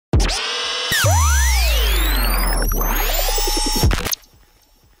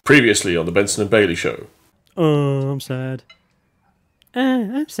Previously on the Benson and Bailey Show. Oh, I'm sad.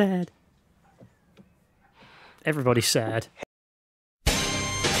 I'm sad. Everybody's sad.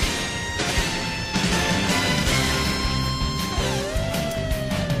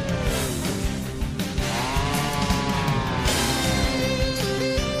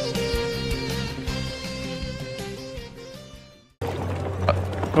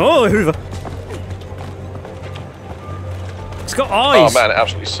 Oh, Hoover. It's got eyes. Oh man, it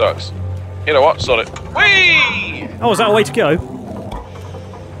absolutely sucks. You know what? Sod it. Whee! Oh, is that a way to go?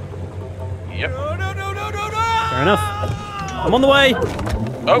 Yep. Fair enough. I'm on the way.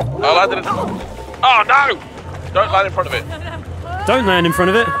 Oh, I landed it. Oh no! Don't land in front of it. Don't land in front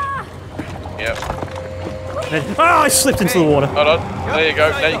of it. Yep. Oh, I slipped into the water. Hold on. There you go.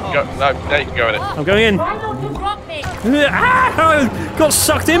 Now you can go. No, now you can go in it. I'm going in. Ah, I got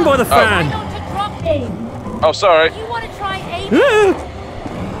sucked in by the fan. Oh, sorry. You want to try aiming?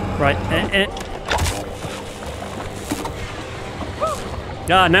 Right.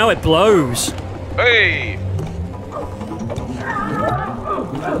 Ah, now it blows. Hey!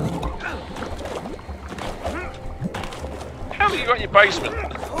 How have you got in your basement?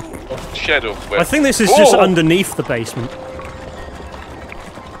 Or shed or where? I think this is just underneath the basement.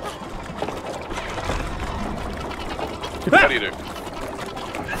 What do you do?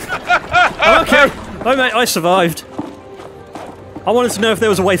 Okay. Oh, mate, I survived. I wanted to know if there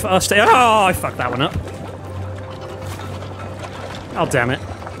was a way for us to... Oh, I fucked that one up. Oh, damn it.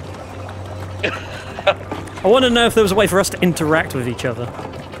 I want to know if there was a way for us to interact with each other.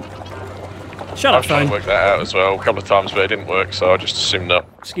 Shut I up, was trying phone. to work that out as well a couple of times, but it didn't work, so I just assumed no.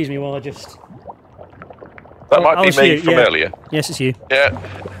 Excuse me while I just... That might be it's me you, from yeah. earlier. Yes, it's you. Yeah.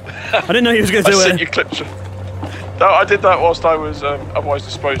 I didn't know you was going to I do sent it. you clips. No, I did that whilst I was otherwise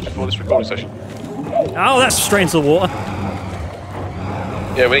disposed before this recording session. Oh, that's straight into the water.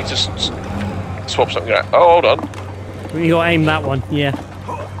 Yeah, we need to swap something out. Oh, hold on. You got to aim that one, yeah.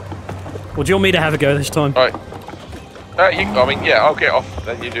 Well, do you want me to have a go this time? Right. I mean, yeah, I'll get off,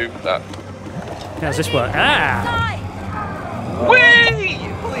 then you do that. How does this work? Ah! Whee!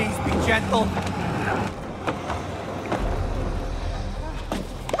 Please be gentle.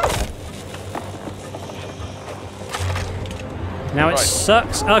 Now it Right.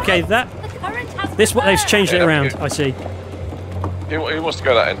 sucks. Okay, that... The current has This what they've changed it Yeah, around. good. I see. Who wants to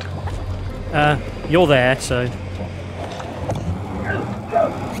go that end? You're there, so...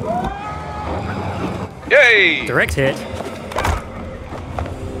 Yay! Direct hit.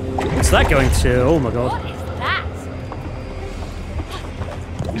 What's that going to? Oh my god. What is that?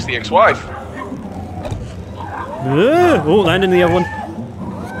 It's the ex-wife. Oh, land in the other one.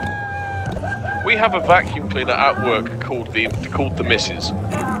 We have a vacuum cleaner at work called the Missus.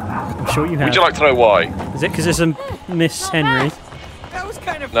 I'm sure you have. Would you like to know why? Is it because it's a Miss Henry? That was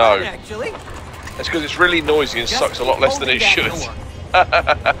kind of No. fun, actually. It's because it's really noisy and sucks a lot less than it should.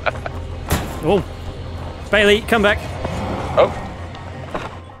 Oh. Bailey, come back. Oh.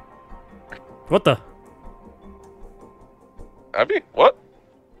 What the? Have you? What?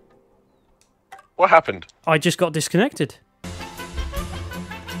 What happened? I just got disconnected.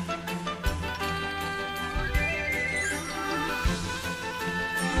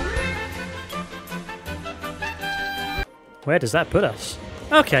 Where does that put us?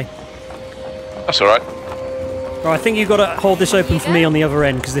 Okay. That's alright. Right, I think you've got to hold this open for me on the other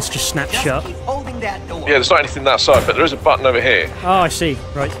end, because this just snaps shut. Keep holding that door. Yeah, there's not anything that side, but there is a button over here. Oh, I see.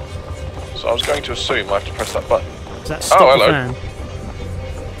 Right. So I was going to assume I have to press that button. Does that stop hello. the fan?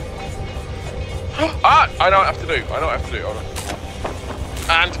 Ah! I know what I have to do. I know what I have to do. Hold on.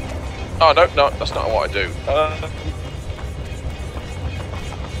 And... Oh, no, that's not what I do.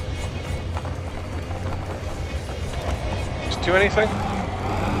 Does it do anything?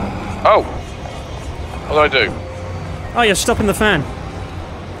 Oh! What do I do? Oh, you're stopping the fan.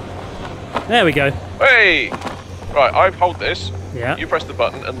 There we go. Hey! Right, I hold this. Yeah. You press the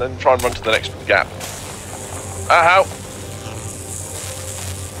button and then try and run to the next gap. Ow!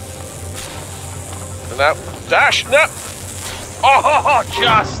 And now, dash! No! Oh,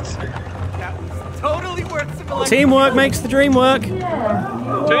 just! That was totally worth some Teamwork makes the dream work.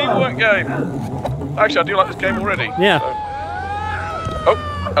 Teamwork game! Actually, I do like this game already. Yeah. So. Oh,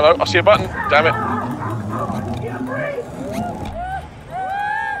 hello, I see a button. Damn it.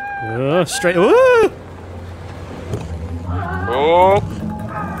 Straight. Woo! Oh!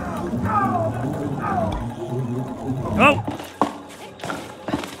 Oh!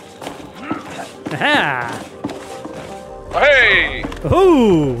 Aha! Hey!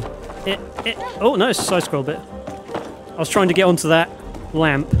 Ooh! Oh, no, it's a side scroll bit. I was trying to get onto that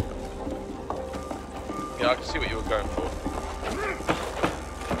lamp. Yeah, I can see what you were going for.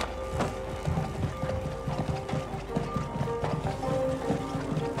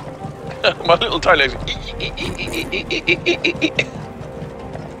 My little tiny legs.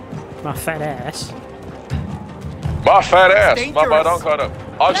 My fat ass. My fat ass. My dangerous. bad uncle.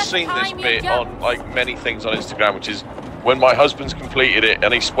 I've Just seen this time your bit jump. on like many things on Instagram, which is when my husband's completed it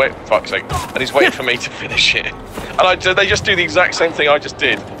and he's fuck's sake, and he's waiting for me to finish it, and they just do the exact same thing I just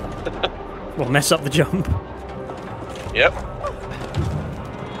did. Well, mess up the jump. Yep.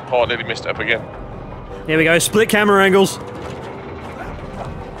 Oh, I nearly missed it up again. Here we go. Split camera angles.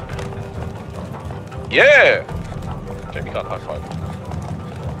 Yeah. Jamie can't high five.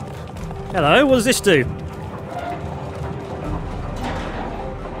 Hello. What does this do?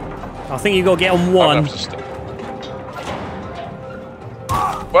 I think you got to get on one.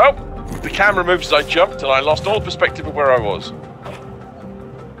 Well, the camera moved as I jumped, and I lost all perspective of where I was.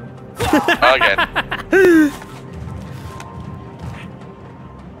 Again.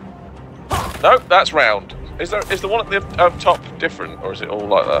 No, that's round. Is the one at the top different, or is it all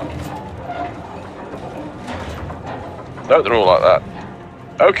like that? No, they're all like that.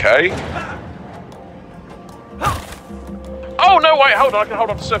 Okay. Oh no! Wait, hold on. I can hold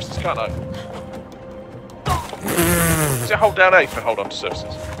on to surfaces, can't I? Is it hold down A for hold on to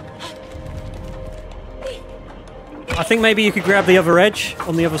surfaces? I think maybe you could grab the other edge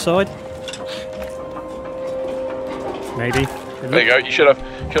on the other side. Maybe. There you go. You should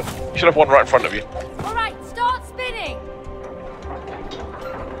have one right in front of you. All right, start spinning.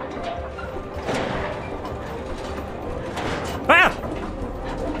 Ah!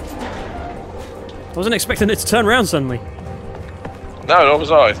 I wasn't expecting it to turn around suddenly. No, nor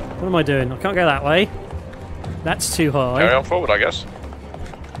was I. What am I doing? I can't go that way. That's too high. Carry on forward, I guess.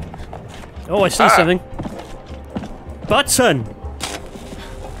 Oh, I see something. Button!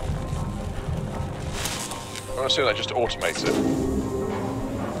 I'm assuming that just automates it.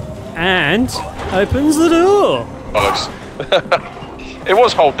 And opens the door. Bollocks. It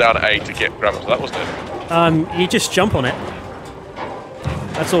was hold down A to get grab onto that, wasn't it? You just jump on it.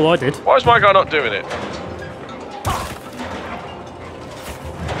 That's all I did. Why is my guy not doing it?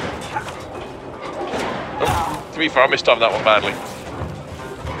 Oh, to be fair, I missed on that one badly.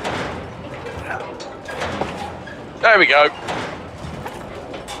 There we go.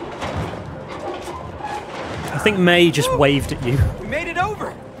 I think May just waved at you. We made it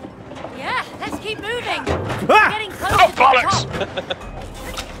over. Yeah, let's keep moving. Ah! Getting close Oh, to the bollocks!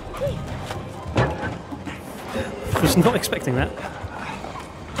 I was not expecting that.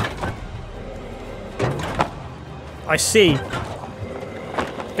 I see.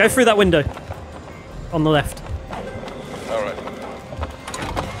 Go through that window. On the left. Alright.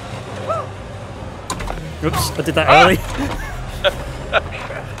 Oops, I did that early.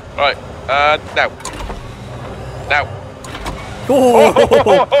 Right, now. Now.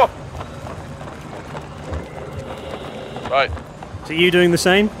 Oh! Right. So you doing the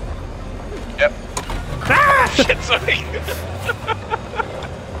same? Yep. Ah! Shit, sorry.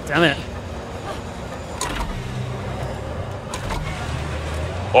 Damn it.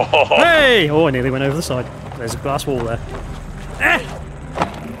 Oh, Hey! Oh, I nearly went over the side. There's a glass wall there. Ah!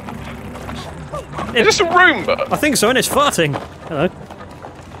 is this a Roomba? I think so, and it's farting. Hello.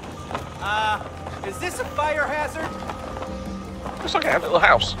 Is this a fire hazard? Looks like a little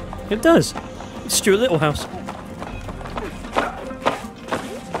house. It does. It's Stuart Littlehouse.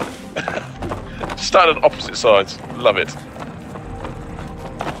 Started on opposite sides. Love it.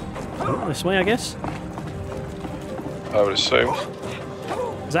 Oh, this way, I guess. I would assume.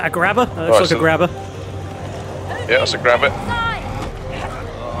 Is that a grabber? That looks Right, like so- a grabber. Yeah, that's a grab it. side.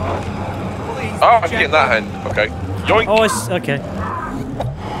 Please Oh, be I can get in that hand. Okay. Yoink. Oh, okay.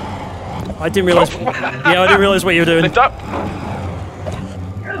 I didn't realise. Yeah, I didn't realise what you were doing. Lift up.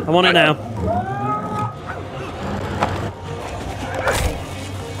 I'm on it now.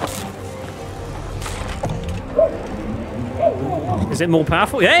 Is it more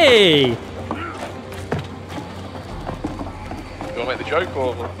powerful? Hey! You want to make the joke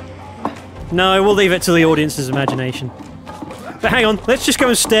or? No, we'll leave it to the audience's imagination. But hang on, let's just go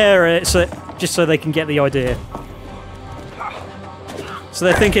and stare at it just so they can get the idea. So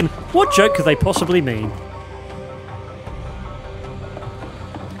they're thinking, what joke could they possibly mean?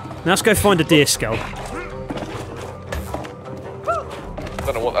 Now let's go find a deer skull.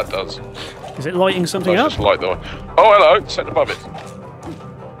 Don't know what that does. Is it lighting something That's up? just light though. Oh, hello. Set above it.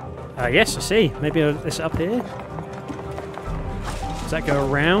 Yes, I see. Maybe it's up here. Does that go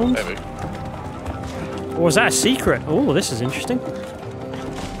around? Maybe. Or is that a secret? Oh, this is interesting.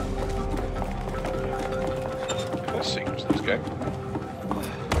 There's secrets to this game.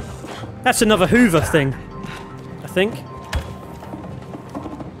 That's another Hoover thing, I think.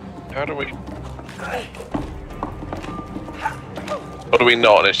 How do we? Or do we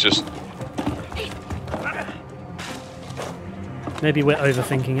not? And it's just Maybe we're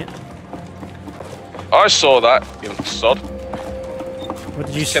overthinking it. I saw that, you little sod. What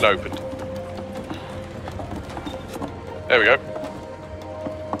did you Tin opened. There we go.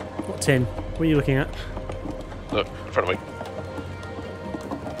 What tin? What are you looking at? Look, in front of me.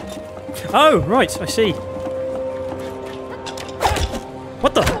 Oh, right, I see.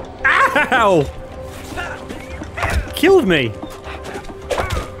 What the? Ow! Killed me!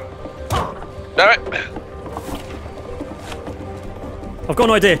 Damn it! I've got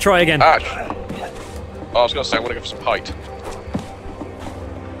an idea, try again. Ah. Oh, I was going to say, I'm going to go for some height.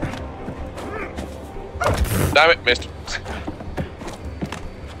 Damn it, missed.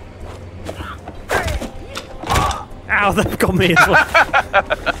 Ow, that got me as well.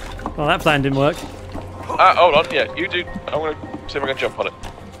 Well, that plan didn't work. Hold on, yeah, you do. I'm going to see if I can jump on it.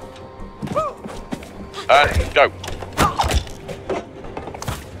 And go.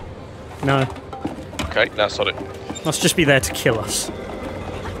 No. Okay, now sod it. Must just be there to kill us.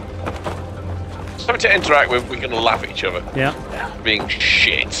 Something to interact with, we can laugh at each other. Yeah. Being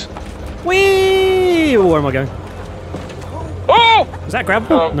shit. Whee! Where am I going? Oh! Is that grab?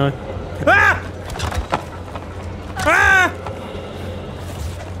 No. Ah! Ah!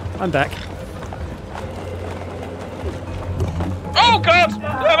 I'm back. Oh god!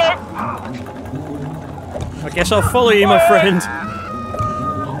 Hello! I guess I'll follow you, my friend.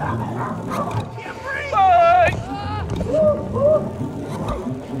 Bye!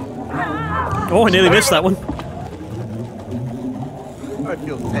 Oh, I nearly missed that one. I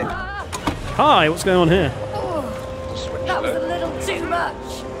feel dead. Hi, what's going on here? Switch That was a there. little too much.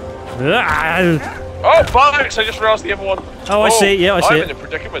 Ah! Oh, bollocks! I just realised the other one. Oh, I see. Yeah, I see I'm it. in a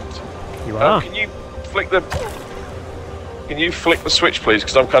predicament. You are. Can you flick the? Can you flick the switch, please?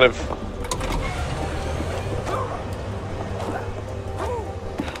 Because I'm kind of.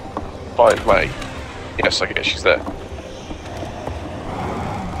 Find May. Yes, I guess she's there.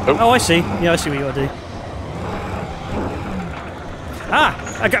 Oh, I see. Yeah, I see what you gotta do.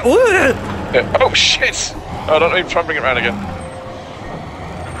 Ah! I got. Ooh! Yeah. Oh shit! Oh, don't even try and bring it around again.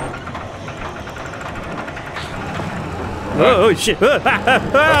 Oh shit!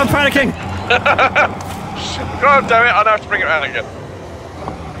 I'm panicking. God damn it! I now have to bring it around again.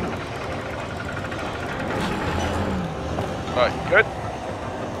 Right, good.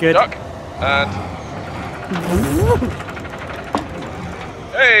 Good. Duck and.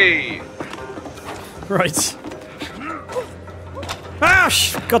 Hey! Right. Ah!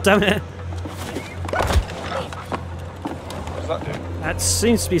 God damn it! What does that do? That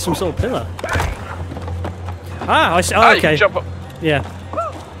seems to be some sort of pillar. Ah, I see. Oh, Ah, you okay. can jump up. Yeah.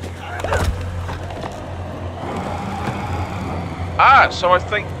 Ah, so I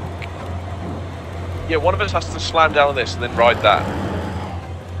think. Yeah, one of us has to slam down this and then ride that.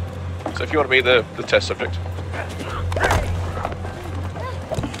 So if you want to be the test subject.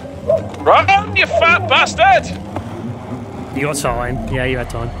 Run, you fat bastard! You got time. Yeah, you had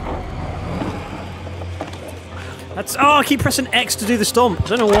time. That's. Oh, I keep pressing X to do the stomp. I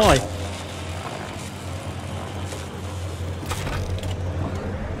don't know why.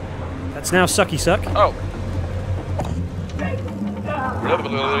 That's now sucky suck. Oh.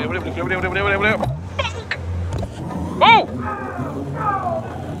 Oh!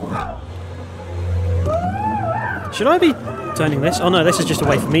 Should I be turning this? Oh no, this is just a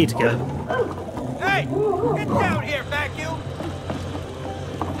way for me to go. Hey! Get down here, vacuum!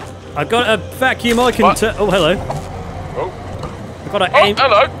 I've got a vacuum I can What? turn. Oh, hello. Oh, I've got to oh aim.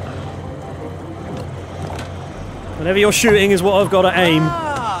 hello! Whenever you're shooting is what I've got to aim.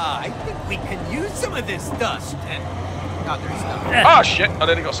 Ah, I think we can use some of this dust and other stuff. Ah, shit! I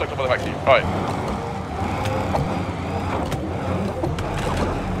nearly got sucked up by the vacuum. Right.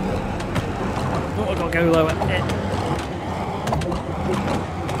 Oh, I've got to go lower.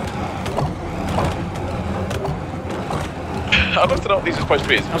 I'd love to know what these are supposed to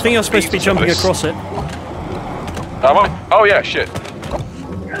be. I think you're supposed to be jumping across it. Am I? Oh yeah, shit.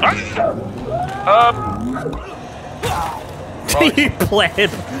 Right. You pleb.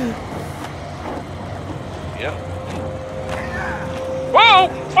 Yeah. Whoa!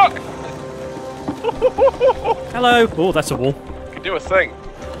 Fuck! Hello. Oh, that's a wall. You can do a thing.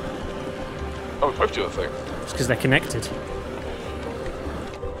 Oh, we both do a thing. It's because they're connected.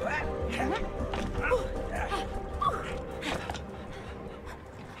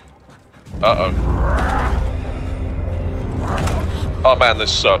 Uh-oh. Oh man,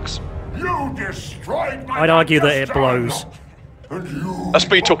 this sucks. You destroyed my I'd argue that it blows. And you That's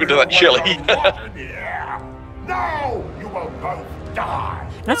me talking to that chili. now you will both die.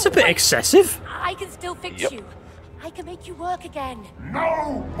 That's a bit excessive. I can still fix Yep. you. I can make you work again.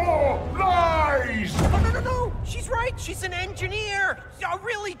 No more lies! No, no, no, no! she's right. She's an engineer. A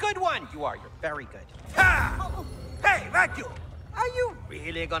really good one. You are. You're very good. Ha! Hey, vacuum. Are you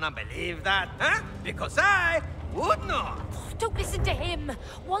really gonna believe that, huh? Because I would not. Don't listen to him.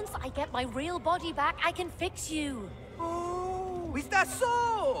 Once I get my real body back, I can fix you. Oh, is that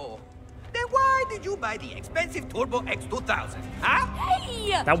so? Then why did you buy the expensive Turbo X2000, huh?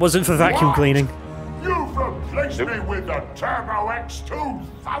 Hey! That wasn't for vacuum What? cleaning. You've replaced me with the Turbo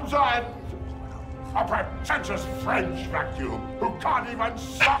X2000! A pretentious French vacuum who can't even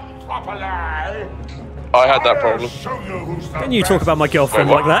suck properly! I had that problem. Don't you talk about my girlfriend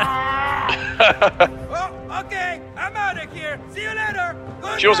like that? Oh, okay, I'm out of here. See you later.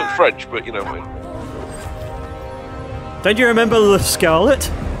 Good She wasn't night. French, but you know. Don't you remember the Scarlet?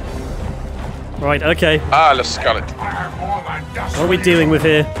 Right, okay. Ah, let's scan it. What are we dealing with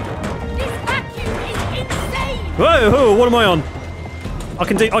here? This vacuum is insane! Whoa, whoa, what am I on? I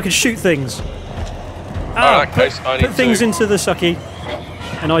can shoot things. In that case, I need Put things to... into the sucky,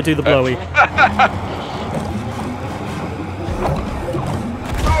 and I do the blowy.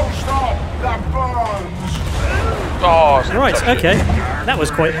 No, stop! That burns! Oh, it's Right, touch it. okay. That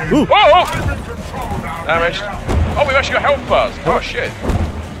was quite... Ooh. Whoa! Damage. Oh, we've actually got health bars. Oh, shit.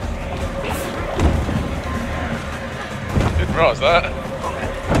 Didn't realise that.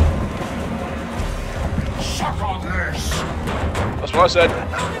 Suck on this! That's what I said.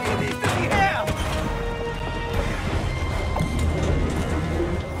 How many of these does he have?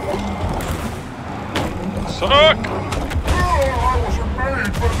 Suck! Oh, I wasn't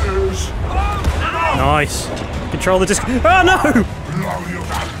made for this! Nice. Control the disc... Oh, no! Blow you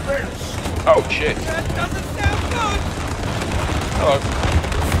to bits! Oh, shit. That doesn't sound good. Hello.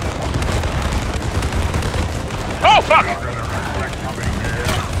 Oh, fuck!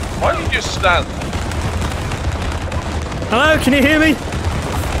 Why don't you just stand? Hello, can you hear me?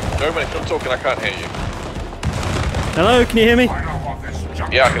 No, man, if I'm talking, I can't hear you. Hello, can you hear me? I don't want this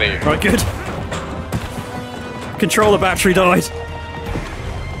junk. Yeah, I can hear you. Right, good. Controller battery died.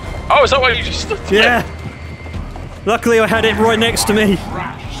 Oh, is that why you just stood there? Yeah. Luckily, I had it right next to me.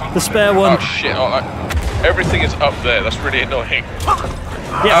 The spare one. Oh, shit. Oh, everything is up there. That's really annoying.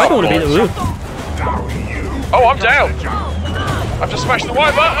 Yeah, I don't want to be the... Oh, I'm down. I've just smashed the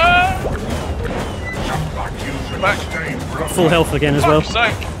Y button. Back. Full health again as well. Fuck's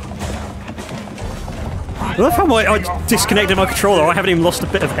sake. I love how I disconnected my controller. I haven't even lost a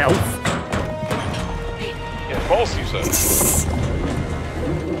bit of health. Yeah, false, you said.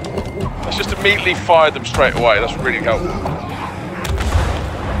 Let's just immediately fire them straight away. That's really helpful.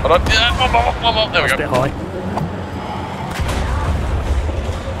 Hold on. Yeah, one more. There we It's a bit go. high.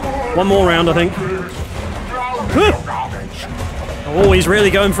 One more round, I think. Oh, he's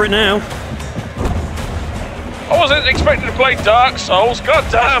really going for it now. I wasn't expecting to play Dark Souls. God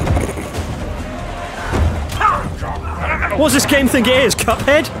damn. What does this game think it is?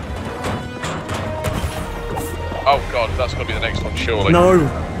 Cuphead? Oh god, that's gonna be the next one, surely. No.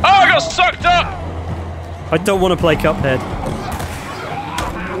 Oh, I got sucked up. I don't want to play Cuphead.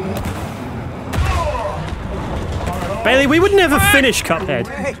 Bailey, we would never finish Cuphead.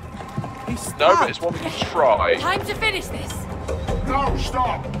 Hey, No, but it's one we can try. Time to finish this. No,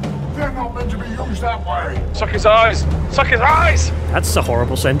 stop! They're not meant to be used that way! Suck his eyes. Suck his eyes. That's a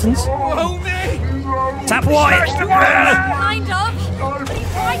horrible sentence. whoa, me! Tap white! Kind of. But he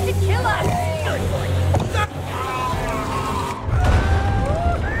tried to kill us.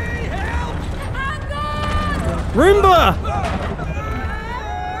 Roomba!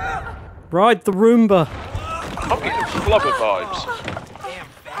 Ride the Roomba. I'm getting flubber vibes. Damn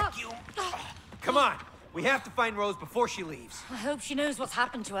vacuum. Come on, we have to find Rose before she leaves. I hope she knows what's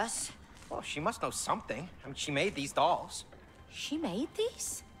happened to us. Well, she must know something. I mean, she made these dolls. She made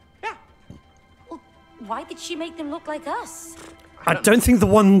these? Yeah. Well, why did she make them look like us? I don't think the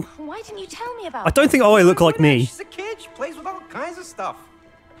one... Why didn't you tell me about I don't think I look like me. She's a kid. She plays with all kinds of stuff.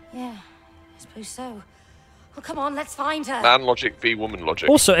 Yeah, I suppose so. Well, come on, let's find her. Man logic v woman logic.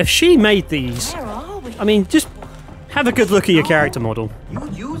 Also, if she made these... Where are we? I mean, just have a good look at your character model. You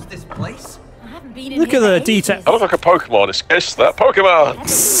use this place? I haven't been in Look here at the for detail. ages. I look like a Pokemon. It's that Pokemon.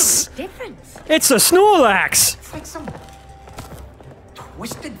 That's different. It's a Snorlax! It's like some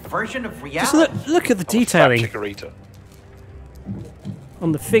twisted version of Just reality. look at the Fat detailing Chikorita.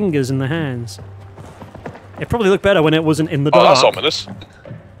 on the fingers and the hands. It probably looked better when it wasn't in the Oh, dark. that's ominous.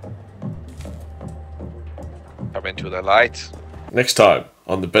 Come into the light. Next time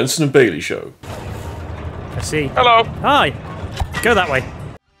on the Benson and Bailey Show. I see. Hello. Hi! Go that way.